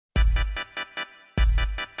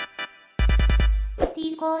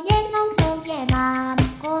声のトゲマン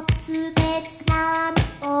コツベチナン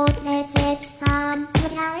オレチェチサン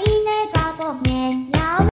プライネザボメン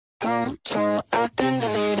ヤ Control, I can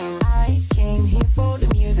delete him. I came here for the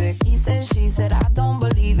music. He said, she said, I don't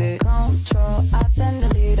believe it. Control, I can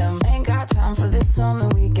delete him. Ain't got time for this on the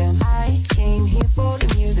weekend. I came here for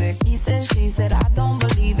the music. He said, she said, I don't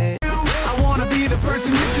believe it. I wanna be the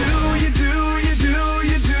person you do.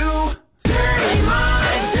 Dirty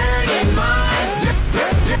mind, dirty mind,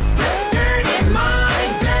 dirty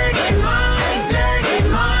mind, dirty mind, dirty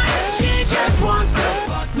mind. She just wants to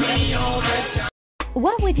fuck me all the time.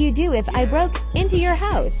 What would you do if I broke into your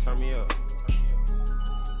house? Turn me up.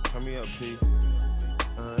 Turn me up, P.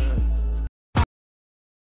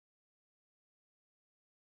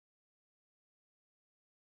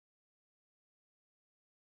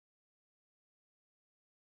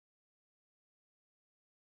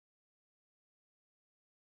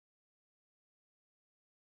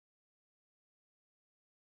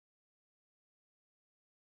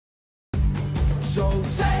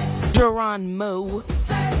 Geronimo,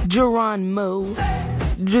 Geronimo,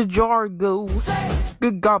 Jargo,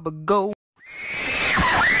 Gagabago.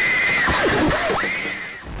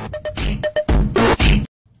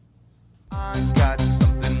 I got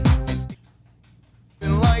something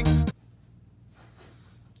like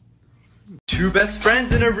Two best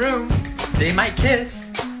friends in a room. They might kiss.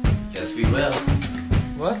 Yes, we will.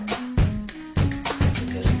 What?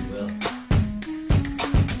 Yes, we will.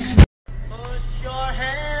 Put your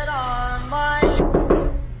head on my.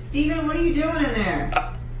 Steven, what are you doing in there?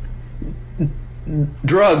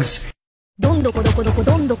 Drugs.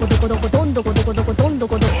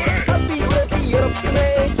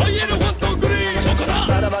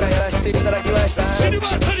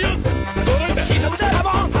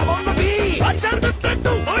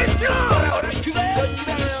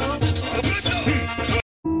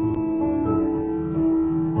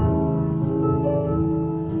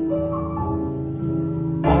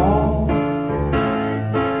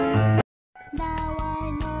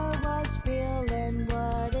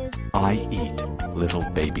 I eat little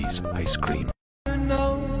baby's ice cream. I'm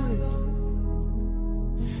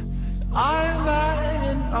at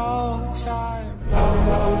an all-time.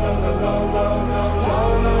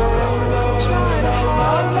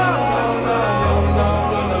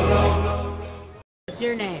 What's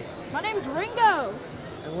your name? My name's Ringo.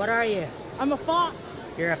 And what are you? I'm a fox.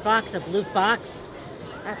 You're a fox, a blue fox?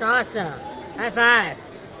 That's awesome. High five.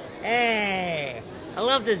 Hey, I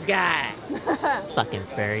love this guy. Fucking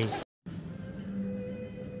furries.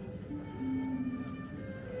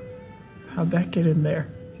 How'd that get in there?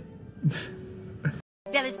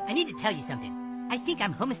 Fellas, I need to tell you something. I think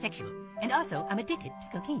I'm homosexual, and also I'm addicted to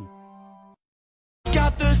cocaine.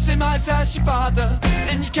 Got the same eyes as your father,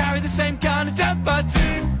 and you carry the same kind of temper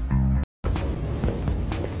too.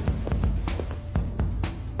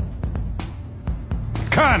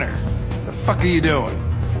 Connor, the fuck are you doing?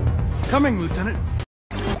 Coming, Lieutenant.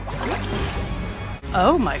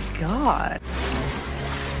 Oh my god.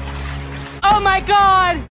 Oh my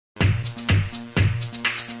god!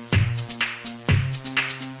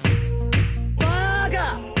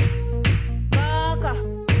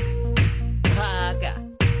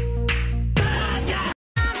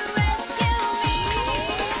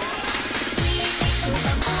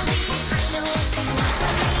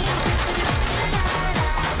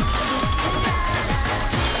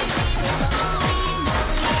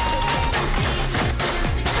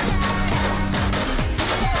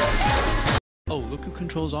 Oh, look who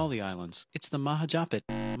controls all the islands. It's the Mahajapit,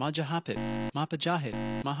 Majahapit, Mapajahit,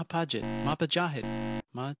 Mahapajit, Mapajahit,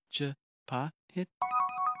 Majapahit.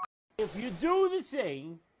 If you do the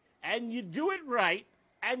thing, and you do it right,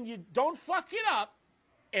 and you don't fuck it up,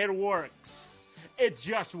 it works. It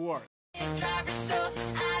just works.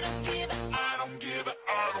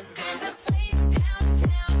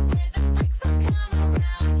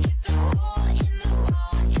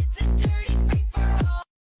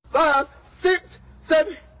 Five, 6,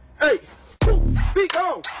 7, 8. Be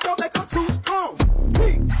gone, don't let go too strong.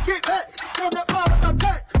 Get back, don't let all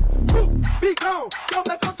attack. Be gone, don't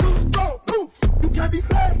let go too strong. Move, you can't be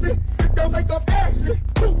classy, don't make up action.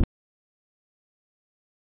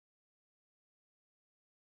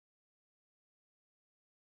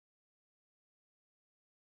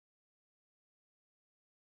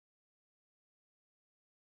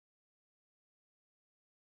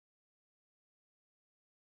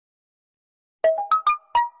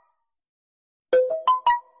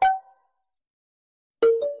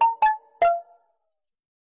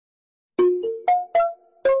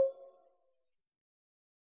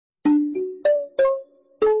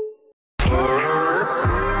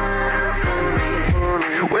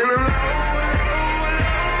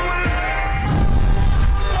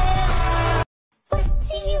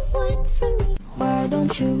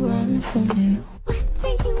 you run from me? What do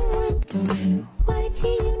you want from me? What do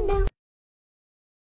you